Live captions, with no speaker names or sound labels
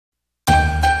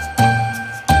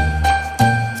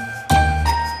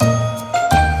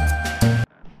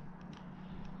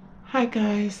Hi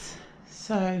guys,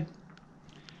 so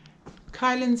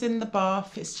Kylan's in the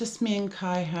bath. It's just me and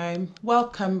Kai home.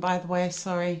 Welcome, by the way,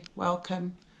 sorry,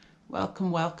 welcome.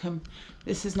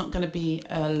 This is not going to be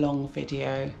a long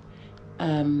video.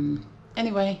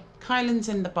 Anyway, Kylan's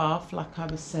in the bath, like I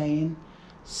was saying.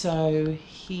 So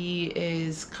he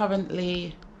is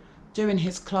currently doing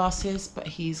his classes, but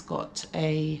he's got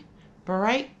a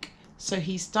break. So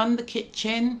he's done the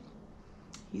kitchen.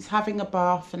 He's having a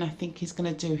bath, and I think he's going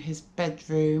to do his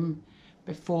bedroom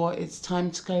before it's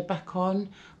time to go back on.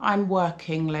 I'm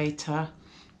working later.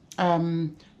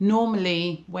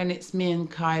 Normally, when it's me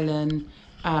and Kylan,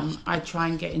 I try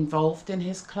and get involved in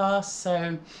his class.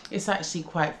 So it's actually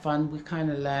quite fun. We're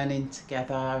kind of learning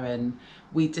together, and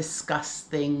we discuss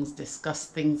things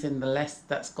in the lesson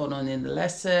that's gone on in the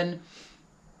lesson.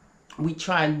 We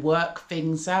try and work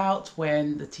things out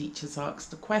when the teachers ask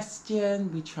the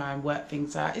question. We try and work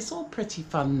things out. It's all pretty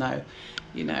fun though.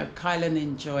 You know, Kylan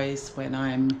enjoys when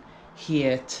I'm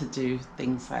here to do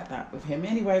things like that with him.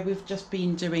 Anyway, we've just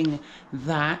been doing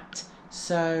that.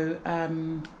 So,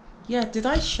 yeah, did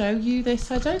I show you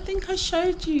this? I don't think I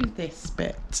showed you this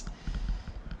bit.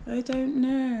 I don't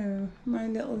know. My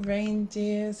little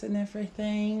reindeers and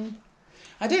everything.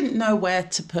 I didn't know where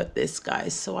to put this,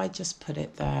 guys, so I just put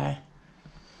it there.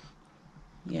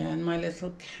 Yeah, and my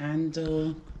little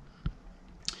candle.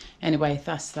 Anyway,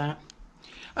 that's that.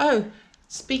 Oh,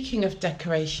 speaking of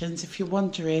decorations, if you're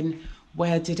wondering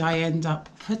where did I end up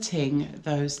putting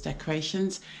those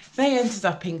decorations, they ended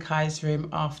up in Kai's room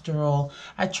after all.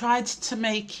 I tried to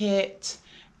make it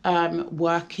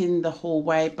work in the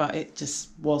hallway, but it just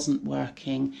wasn't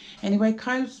working. Anyway,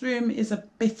 Kai's room is a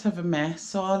bit of a mess,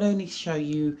 so I'll only show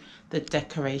you the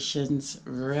decorations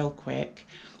real quick.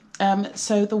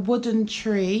 So the wooden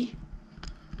tree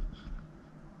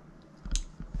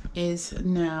is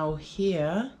now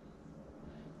here.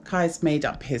 Kai's made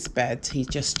up his bed. He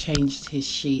just changed his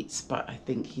sheets, but I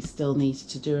think he still needs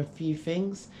to do a few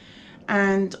things.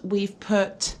 And we've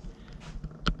put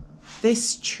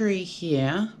this tree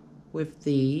here with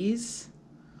these,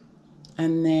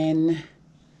 and then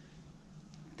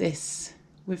this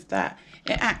with that.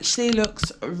 It actually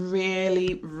looks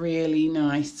really, really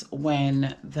nice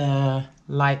when the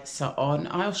lights are on.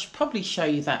 I'll probably show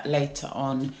you that later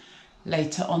on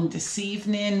this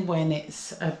evening when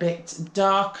it's a bit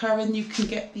darker and you can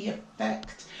get the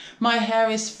effect. My hair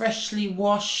is freshly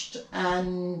washed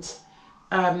and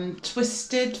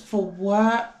twisted for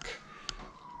work.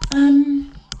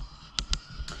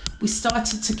 We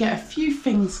started to get a few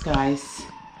things, guys.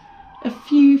 A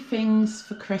few things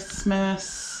for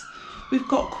Christmas. We've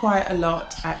got quite a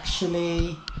lot,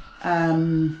 actually.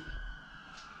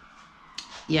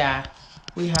 Yeah,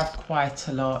 we have quite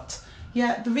a lot.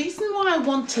 Yeah, the reason why I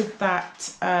wanted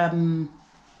that,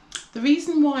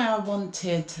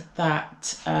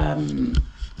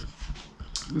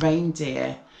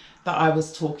 reindeer that I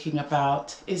was talking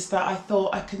about is that I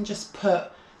thought I can just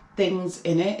put things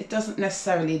in it. It doesn't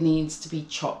necessarily need to be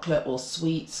chocolate or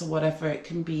sweets or whatever. It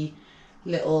can be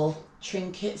little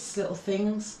trinkets, little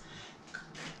things.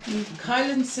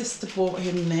 Kylan's sister bought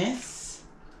him this,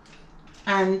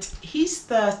 and he's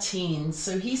 13,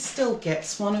 so he still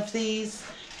gets one of these.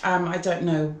 I don't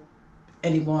know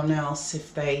anyone else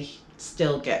if they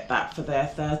still get that for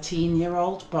their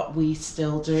 13-year-old, but we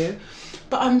still do.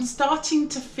 But I'm starting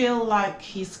to feel like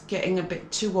he's getting a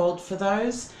bit too old for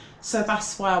those, so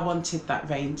that's why I wanted that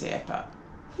reindeer, but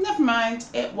never mind,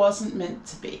 it wasn't meant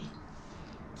to be.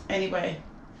 Anyway,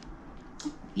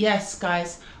 yes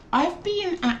guys, I've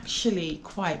been actually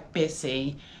quite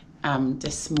busy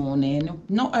this morning,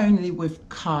 not only with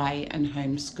Kai and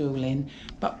homeschooling,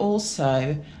 but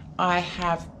also I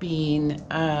have been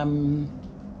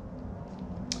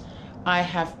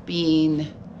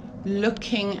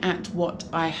looking at what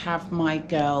I have my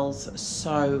girls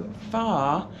so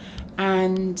far,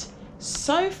 and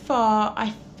so far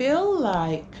I feel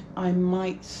like I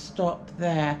might stop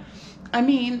there. I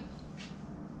mean,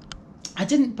 I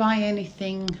didn't buy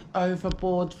anything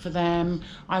overboard for them.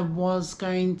 I was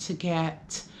going to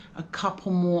get a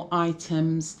couple more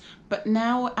items, but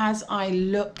now as I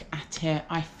look at it,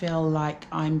 I feel like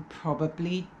I'm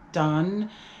probably done.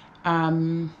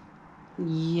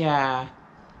 Yeah,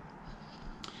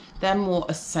 they're more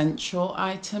essential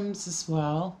items as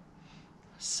well.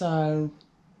 So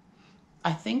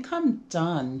I think I'm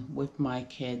done with my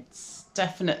kids.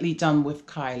 Definitely done with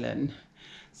Kylan.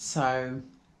 So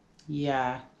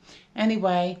yeah,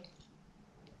 anyway,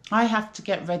 I have to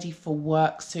get ready for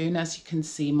work soon. As you can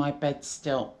see, my bed's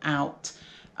still out.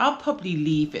 I'll probably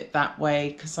leave it that way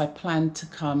because I plan to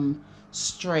come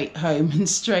straight home and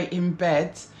straight in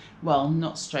bed. well,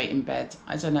 not straight in bed.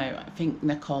 I don't know. I think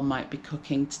Nicole might be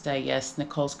cooking today. Yes,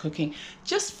 Nicole's cooking.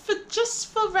 Just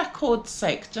for record's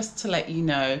sake, just to let you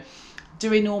know,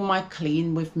 doing all my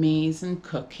clean with me's and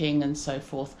cooking and so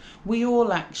forth. We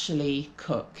all actually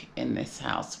cook in this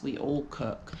house. We all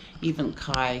cook. Even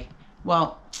Kai.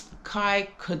 Well, Kai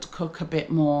could cook a bit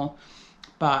more,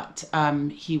 but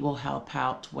he will help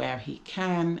out where he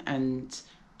can and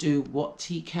do what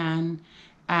he can.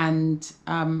 And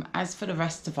as for the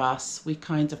rest of us, we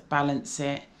kind of balance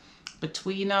it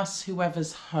between us.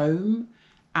 Whoever's home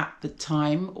at the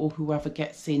time or whoever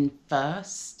gets in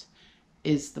first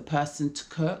is the person to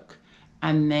cook.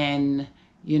 And then,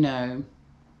 you know,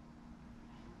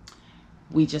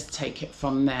 we just take it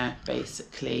from there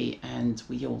basically, and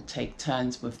we all take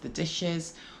turns with the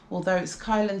dishes. Although it's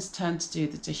Kylan's turn to do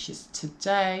the dishes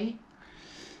today.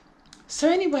 So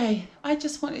anyway, I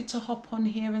just wanted to hop on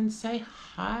here and say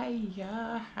hi.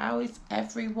 How is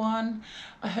everyone?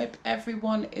 I hope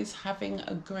everyone is having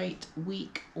a great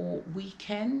week or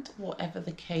weekend, whatever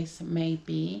the case may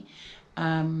be.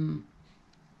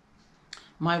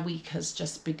 My week has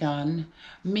just begun.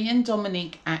 Me and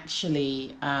Dominique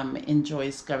actually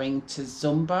enjoys going to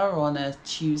Zumba on a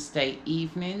Tuesday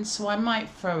evening, so I might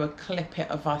throw a clip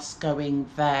of us going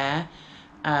there.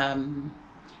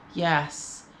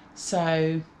 Yes.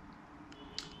 So,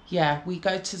 yeah, we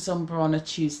go to Zumba on a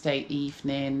Tuesday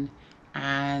evening,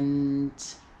 and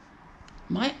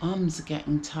my arms are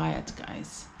getting tired,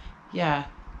 guys. Yeah.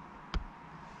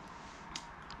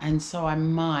 And so I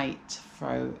might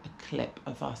throw a clip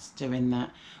of us doing that.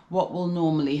 What will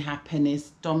normally happen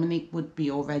is Dominique would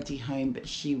be already home, but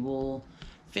she will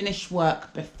finish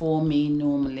work before me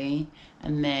normally,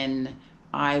 and then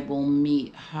I will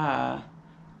meet her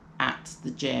at the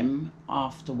gym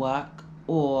after work,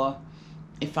 or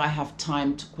if I have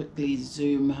time to quickly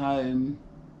zoom home,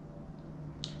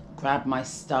 grab my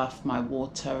stuff, my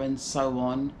water and so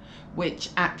on,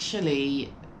 which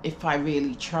actually, if I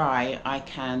really try, I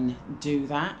can do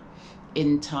that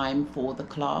in time for the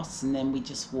class, and then we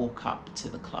just walk up to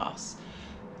the class.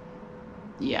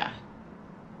 Yeah,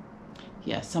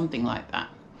 something like that.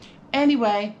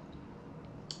 Anyway,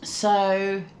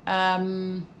 so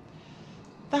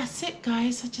that's it,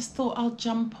 guys. I just thought I'll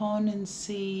jump on and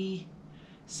say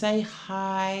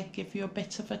hi, give you a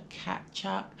bit of a catch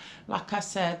up. Like I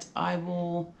said, I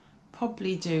will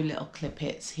probably do little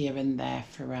clippets here and there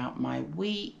throughout my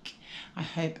week. I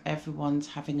hope everyone's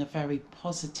having a very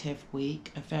positive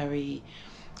week, a very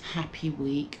happy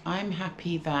week. I'm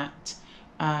happy that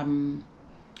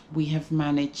we have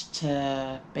managed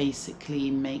to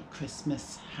basically make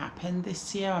Christmas happen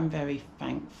this year. I'm very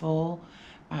thankful.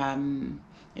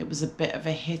 It was a bit of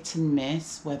a hit and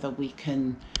miss whether we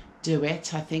can do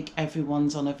it. I think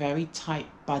everyone's on a very tight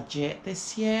budget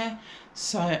this year.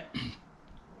 So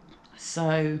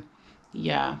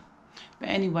yeah. But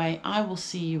anyway, I will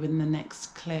see you in the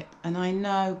next clip. And I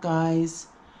know, guys,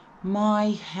 my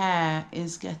hair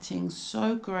is getting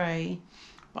so grey,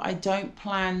 but I don't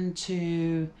plan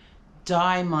to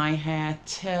dye my hair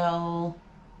till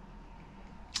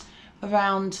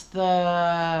around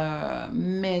the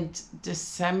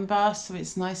mid-December, so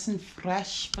it's nice and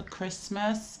fresh for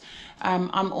Christmas.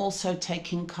 I'm also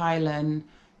taking Kylan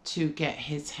to get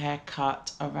his hair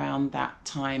cut around that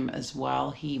time as well.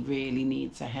 He really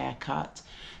needs a haircut,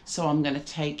 so I'm going to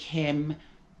take him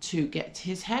to get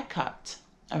his hair cut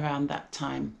around that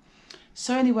time.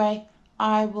 So anyway,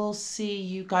 I will see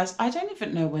you guys. I don't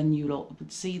even know when you lot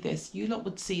would see this. You lot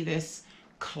would see this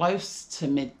close to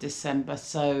mid-December,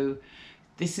 so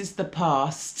this is the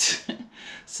past.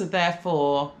 So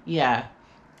therefore, yeah,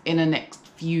 in the next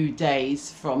few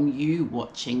days from you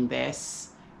watching this,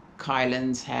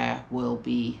 Kylan's hair will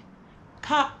be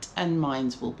cut and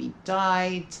mine's will be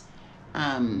dyed.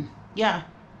 Yeah,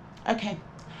 okay,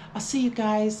 I'll see you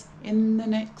guys in the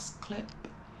next clip,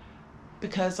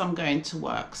 because I'm going to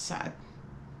work. Sad,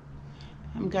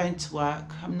 I'm going to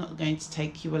work. I'm not going to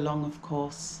take you along, of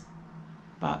course.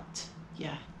 But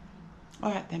yeah,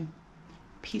 all right then,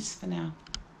 peace for now.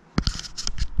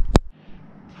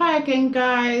 Hi again,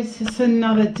 guys. It's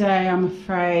another day, I'm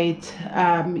afraid.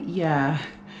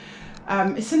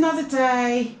 It's another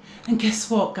day, and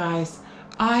guess what, guys?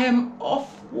 I am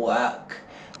off work.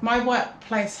 My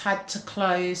workplace had to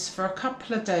close for a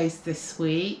couple of days this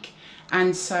week,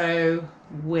 and so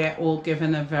we're all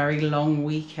given a very long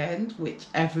weekend, which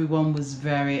everyone was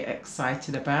very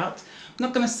excited about. I'm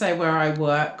not going to say where I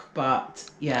work, but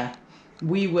yeah,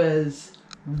 we was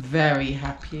very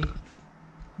happy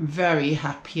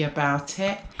about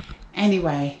it.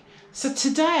 Anyway, so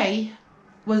today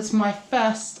was my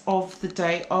first of the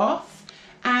day off,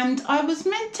 And I was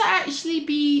meant to actually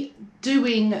be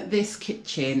doing this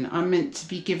kitchen. I'm meant to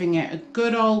be giving it a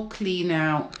good old clean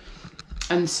out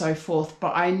and so forth,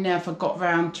 but I never got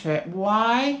round to it.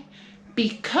 Why?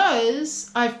 Because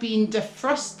I've been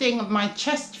defrosting my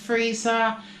chest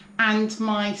freezer and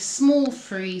my small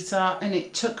freezer, and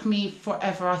it took me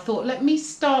forever. I thought, let me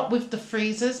start with the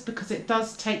freezers because it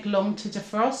does take long to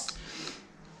defrost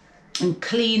and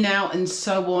clean out and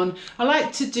so on. I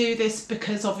like to do this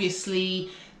because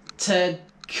obviously to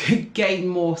gain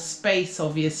more space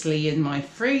obviously in my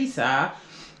freezer,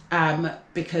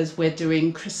 because we're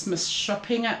doing Christmas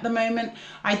shopping at the moment.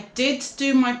 I did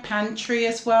do my pantry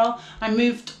as well. I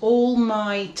moved all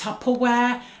my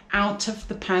Tupperware out of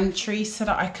the pantry so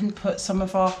that I can put some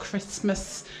of our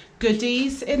Christmas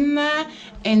goodies in there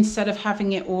instead of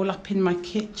having it all up in my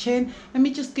kitchen. Let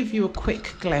me just give you a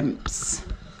quick glimpse.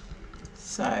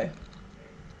 So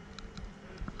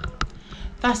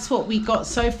that's what we got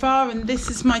so far, and this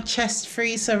is my chest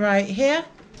freezer right here.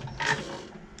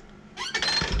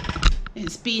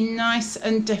 It's been nice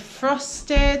and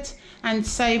defrosted, and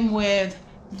same with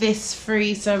this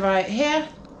freezer right here.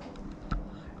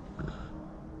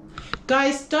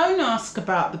 Guys, don't ask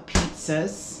about the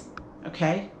pizzas,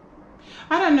 okay?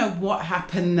 I don't know what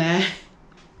happened there.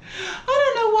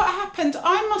 I don't know what happened.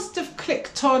 I must have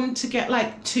clicked on to get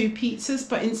like 2 pizzas,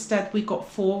 but instead we got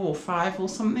 4 or 5 or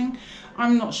something.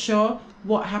 I'm not sure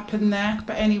what happened there,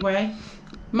 but anyway,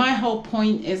 my whole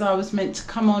point is I was meant to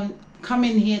come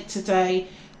in here today,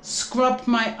 scrub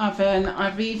my oven.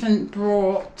 I've even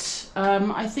brought,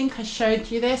 I think I showed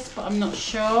you this, but I'm not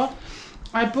sure.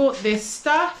 I brought this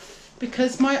stuff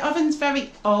because my oven's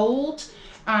very old.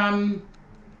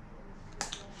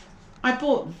 I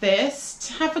bought this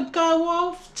to have a go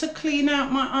of to clean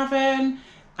out my oven.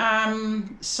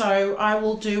 So I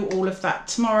will do all of that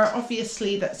tomorrow.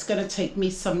 Obviously that's going to take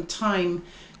me some time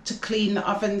to clean the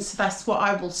oven, so that's what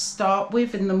I will start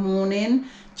with in the morning.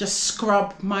 Just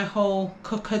scrub my whole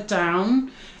cooker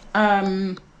down.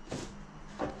 Guys,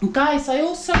 I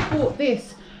also bought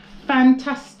this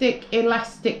fantastic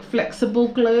elastic flexible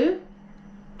glue,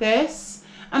 this,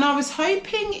 and I was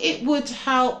hoping it would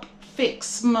help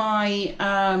fix my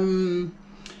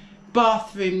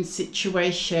bathroom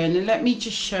situation. And let me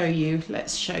just show you,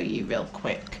 let's show you real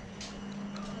quick.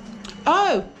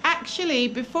 Oh, actually,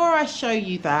 before I show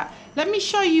you that, let me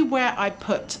show you where I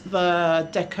put the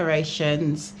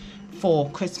decorations for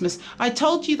Christmas. I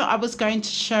told you that I was going to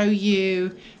show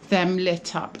you them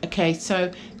lit up. Okay,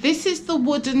 so this is the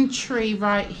wooden tree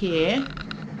right here.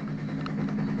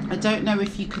 I don't know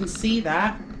if you can see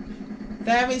that.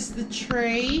 There is the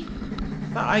tree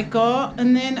that I got,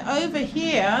 and then over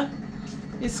here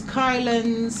is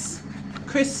Kylan's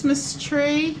Christmas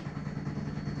tree.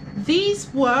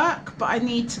 These work, but I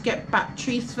need to get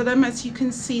batteries for them. As you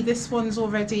can see, this one's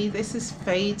already, this is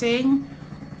fading,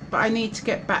 but I need to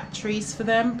get batteries for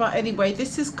them. But anyway,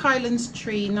 this is Kylan's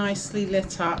tree, nicely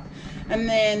lit up. And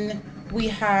then we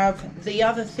have the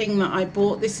other thing that I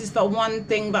bought. This is the one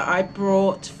thing that I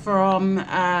brought from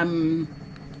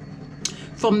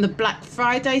the Black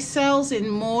Friday sales in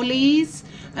Morley's,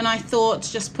 and I thought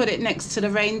just put it next to the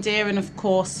reindeer, and of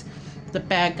course the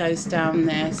bear goes down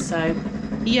there. So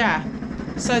yeah,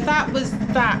 so that was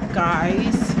that,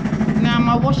 guys. Now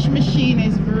my washing machine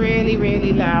is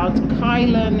really loud.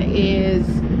 Kylan is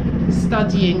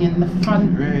studying in the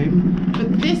front room,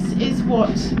 but this is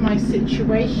what my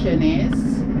situation is.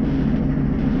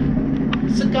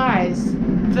 So guys,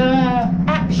 the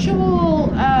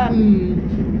actual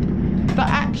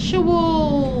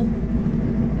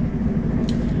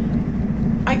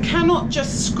I cannot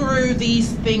just screw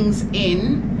these things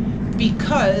in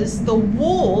because the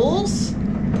walls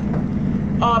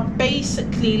are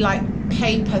basically like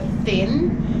paper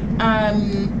thin.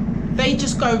 They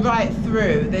just go right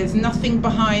through. There's nothing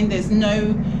behind, there's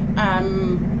no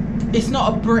it's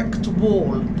not a bricked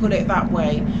wall, put it that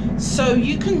way. So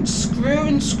you can screw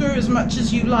and screw as much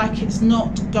as you like, it's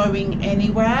not going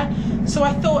anywhere. So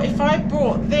I thought if I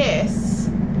brought this,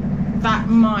 that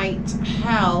might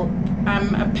help.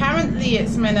 Apparently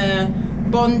it's meant to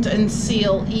bond and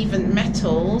seal even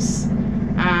metals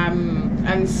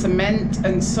and cement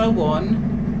and so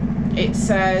on. It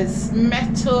says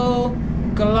metal,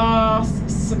 glass,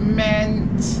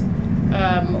 cement,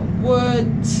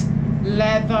 wood,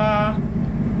 leather,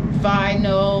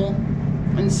 vinyl,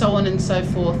 and so on and so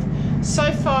forth.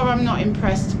 So far I'm not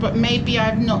impressed, but maybe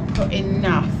I've not put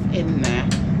enough in there.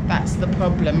 That's the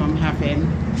problem I'm having.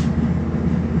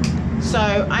 So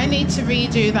I need to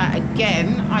redo that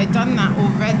again. I've done that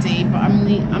already, but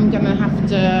I'm gonna have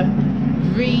to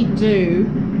redo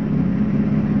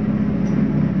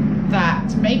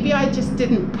that maybe I just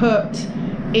didn't put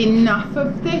enough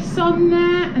of this on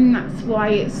there, and that's why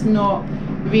it's not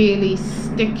really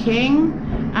sticking.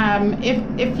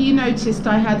 If you noticed,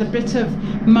 I had a bit of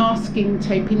masking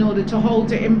tape in order to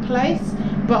hold it in place,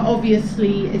 but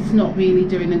obviously it's not really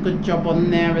doing a good job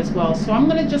on there as well. So I'm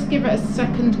going to just give it a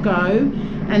second go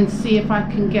and see if I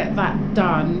can get that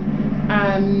done.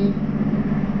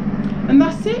 And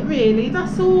that's it really.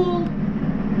 That's all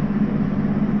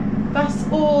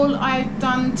I've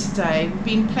done today. We've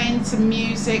been playing some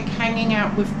music, hanging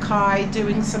out with Kai,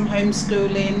 doing some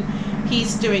homeschooling.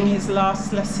 He's doing his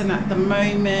last lesson at the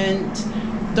moment.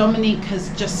 Dominique has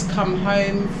just come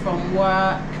home from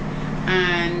work,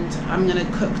 and I'm gonna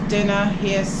cook dinner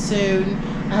here soon.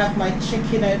 I have my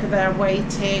chicken over there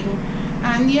waiting.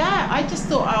 And yeah, I just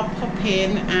thought I'll pop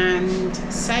in and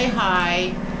say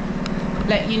hi,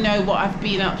 let you know what I've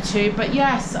been up to. But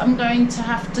yes, I'm going to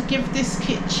have to give this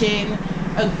kitchen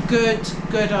a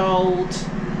good old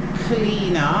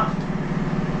clean up.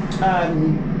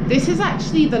 This is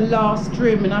actually the last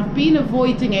room, and I've been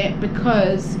avoiding it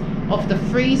because of the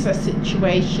freezer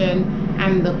situation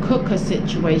and the cooker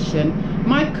situation.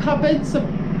 My cupboards are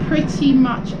pretty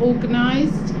much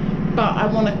organized, but I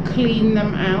want to clean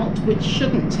them out, which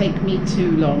shouldn't take me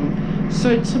too long.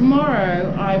 So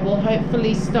tomorrow I will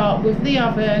hopefully start with the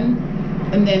oven,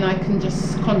 and then I can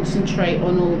just concentrate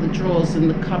on all the drawers and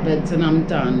the cupboards, and I'm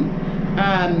done.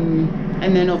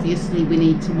 And then obviously we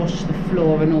need to wash the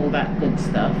floor and all that good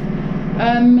stuff.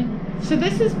 So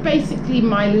this is basically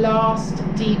my last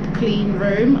deep clean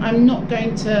room. I'm not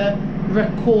going to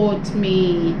record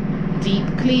me deep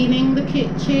cleaning the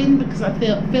kitchen because I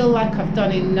feel like I've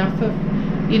done enough of,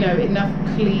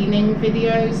 enough cleaning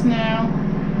videos now.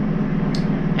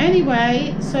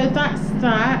 Anyway, so that's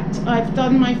that. I've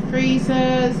done my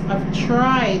freezers. I've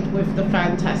tried with the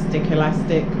Fantastic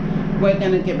Elastic. We're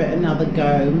going to give it another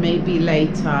go, maybe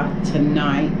later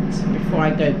tonight before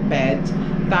I go to bed.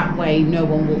 That way no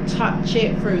one will touch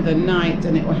it through the night,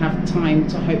 and it will have time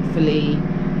to hopefully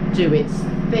do its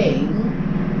thing.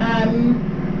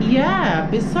 Yeah,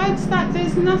 besides that,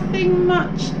 there's nothing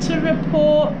much to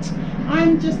report.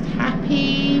 I'm just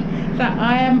happy that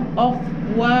I am off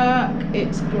work.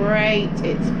 It's great,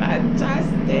 it's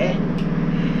fantastic.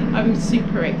 I'm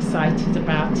super excited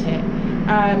about it.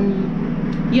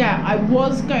 Yeah, I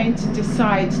was going to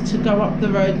decide to go up the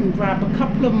road and grab a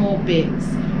couple of more bits,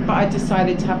 but I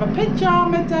decided to have a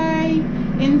pajama day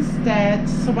instead,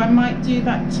 so I might do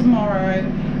that tomorrow.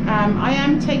 I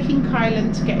am taking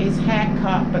Kylan to get his hair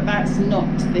cut, but that's not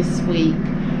this week.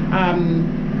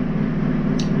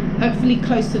 Hopefully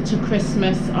closer to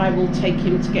Christmas I will take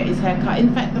him to get his hair cut.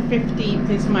 In fact, the 15th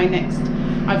is my next,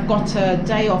 I've got a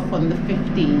day off on the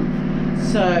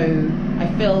 15th, so I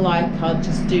feel like I'll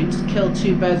just kill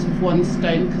two birds with one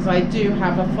stone, because I do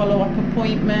have a follow-up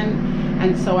appointment,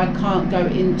 and so I can't go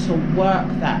into work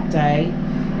that day.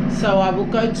 So I will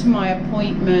go to my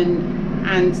appointment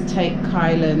and take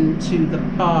Kylan to the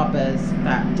barber's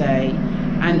that day,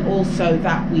 and also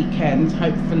that weekend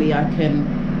hopefully I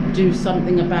can do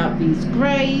something about these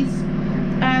greys.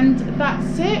 And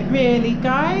that's it really,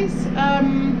 guys.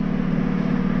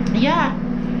 Yeah,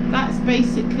 that's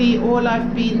basically all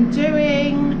I've been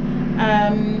doing.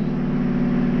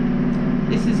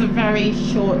 This is a very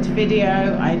short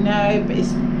video, I know, but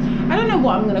I don't know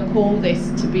what I'm going to call this,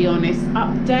 to be honest.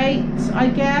 Update, I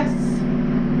guess.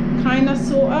 Kinda,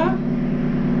 sorta.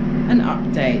 An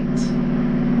update.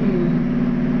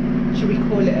 Should we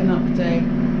call it an update?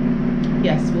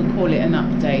 Yes, we'll call it an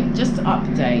update. Just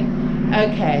update.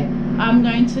 Okay, I'm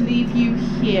going to leave you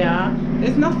here.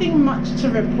 There's nothing much to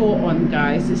report on,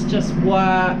 guys. It's just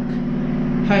work,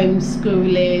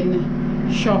 homeschooling,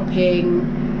 shopping,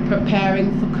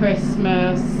 preparing for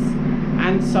Christmas,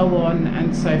 and so on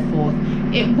and so forth.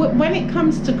 When it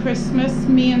comes to Christmas,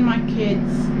 me and my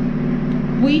kids,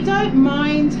 we don't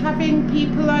mind having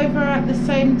people over at the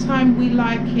same time. We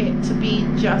like it to be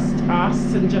just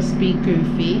us and just be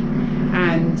goofy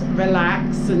and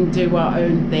relax and do our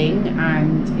own thing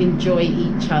and enjoy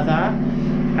each other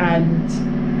and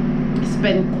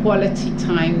spend quality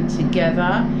time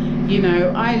together.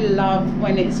 I love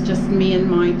when it's just me and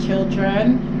my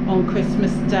children on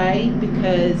Christmas Day,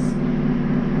 because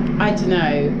I don't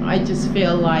know, I just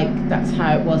feel like that's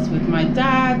how it was with my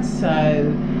dad.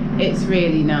 So it's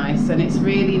really nice, and it's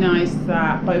really nice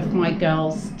that both my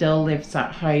girls still lives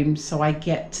at home, so I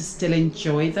get to still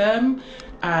enjoy them,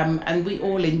 and we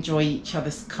all enjoy each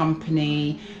other's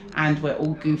company, and we're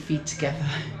all goofy together.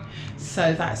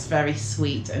 So that's very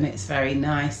sweet, and it's very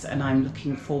nice, and I'm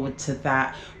looking forward to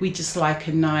that. We just like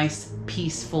a nice,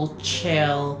 peaceful,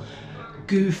 chill,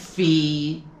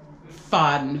 goofy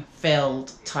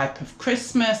fun-filled type of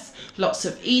Christmas. Lots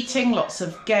of eating, lots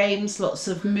of games, lots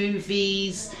of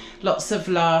movies, lots of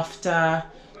laughter.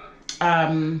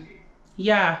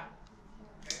 Yeah.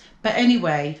 But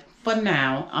anyway, for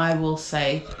now, I will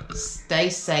say stay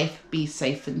safe, be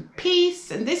safe and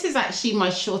peace. And this is actually my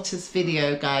shortest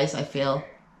video, guys, I feel.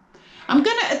 I'm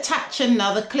going to attach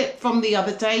another clip from the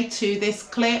other day to this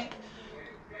clip.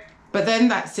 But then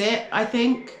that's it, I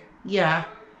think. Yeah,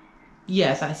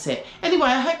 that's it. Anyway,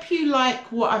 I hope you like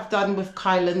what I've done with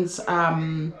Kylan's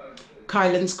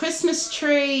Christmas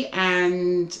tree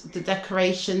and the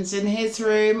decorations in his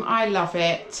room. I love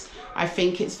it. I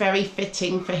think it's very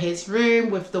fitting for his room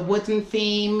with the wooden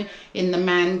theme in the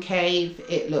man cave.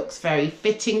 It looks very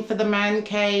fitting for the man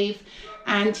cave.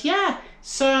 And yeah,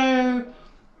 so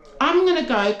I'm going to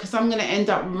go because I'm going to end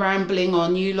up rambling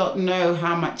on. You lot know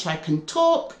how much I can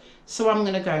talk. So I'm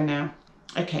going to go now.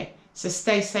 Okay, so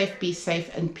stay safe, be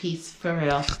safe and peace for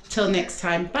real. Till next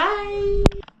time, bye.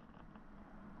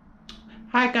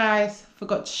 Hi guys,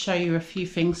 forgot to show you a few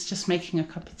things. Just making a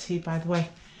cup of tea, by the way.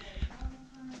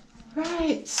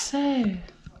 Right, so,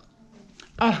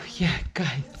 oh yeah,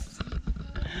 guys.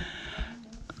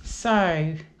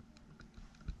 So,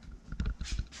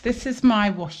 this is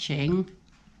my washing,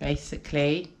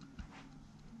 basically.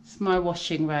 It's my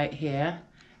washing right here.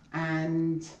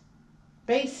 And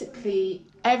basically,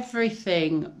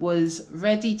 everything was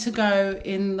ready to go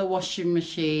in the washing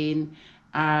machine.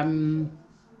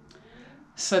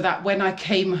 So that when I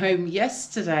came home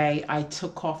yesterday, I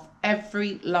took off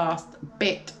every last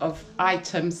bit of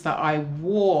items that I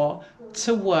wore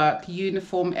to work,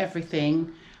 uniform,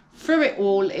 everything, threw it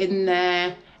all in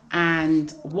there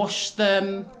and washed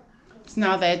them. So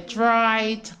now they're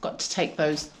dried, got to take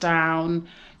those down.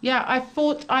 Yeah, I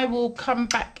thought I will come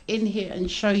back in here and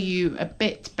show you a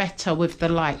bit better with the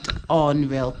light on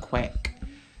real quick.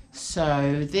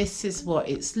 So this is what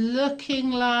it's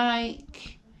looking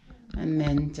like. And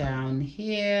then down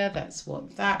here, that's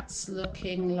what that's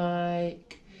looking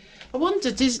like. I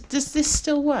wonder, does this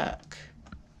still work?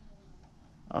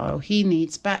 Oh, he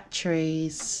needs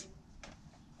batteries.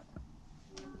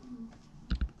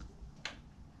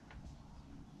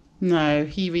 No,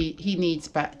 he needs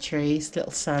batteries.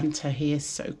 Little Santa, he is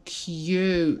so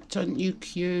cute. Aren't you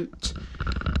cute?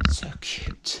 So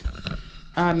cute.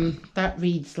 That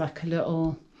reads like a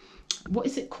little... What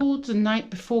is it called? The Night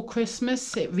Before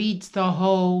Christmas. It reads the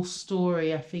whole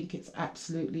story. I think it's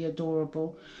absolutely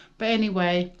adorable. But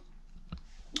anyway,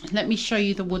 let me show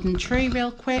you the wooden tree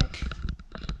real quick.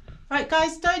 Right,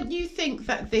 guys, don't you think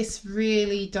that this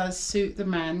really does suit the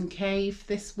man cave,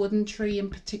 this wooden tree in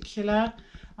particular?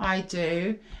 I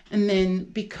do. And then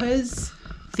because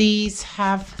these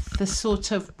have the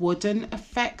sort of wooden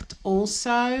effect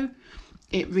also,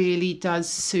 it really does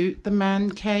suit the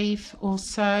man cave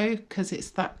also, because it's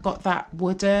got that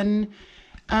wooden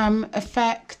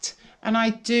effect. And I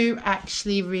do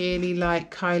actually really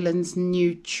like Kylan's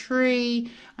new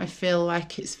tree. I feel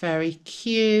like it's very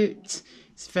cute.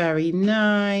 It's very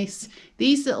nice.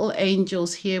 These little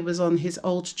angels here was on his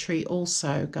old tree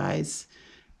also, guys.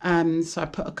 So I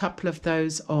put a couple of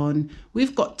those on.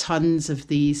 We've got tons of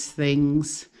these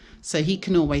things, so he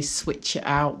can always switch it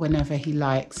out whenever he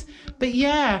likes. But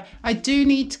yeah, I do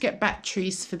need to get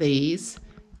batteries for these.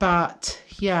 But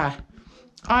yeah,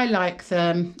 I like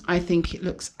them. I think it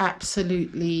looks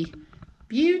absolutely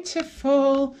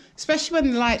beautiful, especially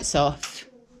when the light's off.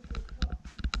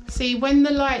 See, when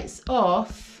the light's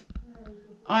off,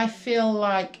 I feel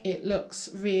like it looks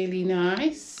really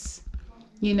nice,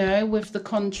 you know, with the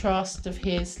contrast of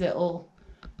his little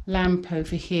lamp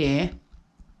over here.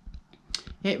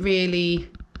 It really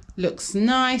looks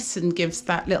nice and gives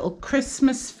that little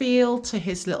Christmas feel to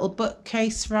his little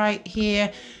bookcase right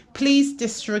here. Please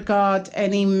disregard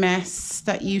any mess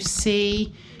that you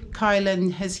see.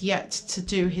 Kylan has yet to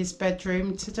do his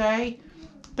bedroom today.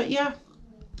 But yeah,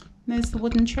 there's the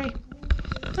wooden tree.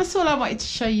 That's all I wanted to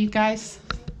show you guys.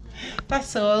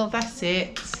 That's all, that's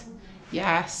it.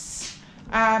 Yes.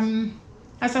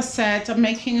 As I said, I'm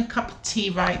making a cup of tea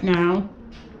right now.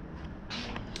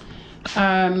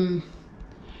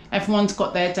 Everyone's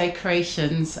got their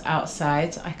decorations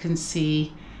outside. I can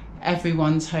see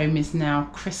everyone's home is now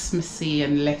Christmassy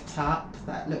and lit up.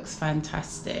 That looks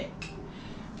fantastic.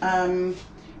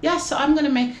 Yeah, so I'm going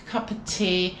to make a cup of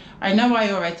tea. I know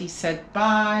I already said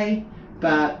bye,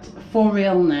 but for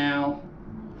real now.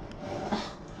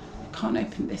 Oh, I can't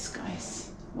open this,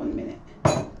 guys. 1 minute.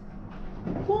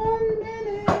 1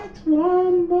 minute,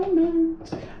 1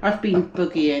 moment. I've been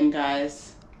boogieing,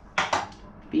 guys.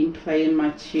 Been playing my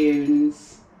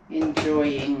tunes,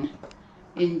 enjoying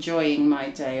my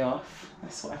day off.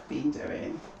 That's what I've been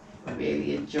doing.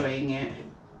 Really enjoying it.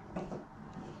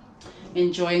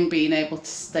 Enjoying being able to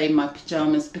stay in my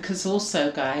pajamas, because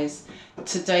also, guys,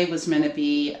 today was meant to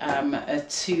be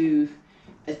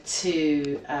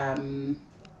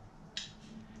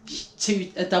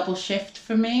a double shift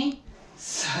for me.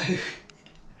 So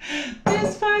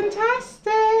it's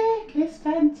fantastic. It's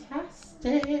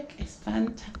fantastic. It's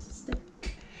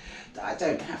fantastic that I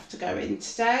don't have to go in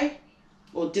today,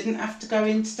 or didn't have to go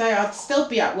in today. I'd still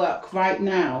be at work right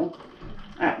now,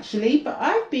 actually, but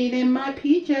I've been in my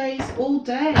PJs all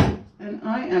day and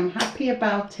I am happy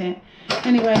about it.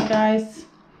 Anyway, guys,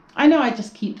 I know I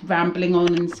just keep rambling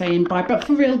on and saying bye, but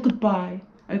for real, goodbye,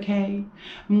 okay?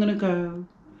 I'm gonna go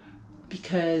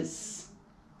because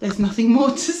there's nothing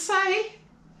more to say.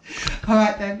 All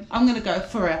right then, I'm gonna go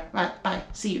for real. Right, bye,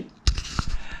 see you.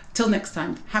 Till next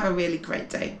time, have a really great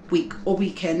day, week or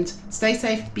weekend. Stay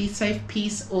safe, be safe,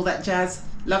 peace, all that jazz.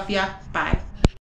 Love ya, bye.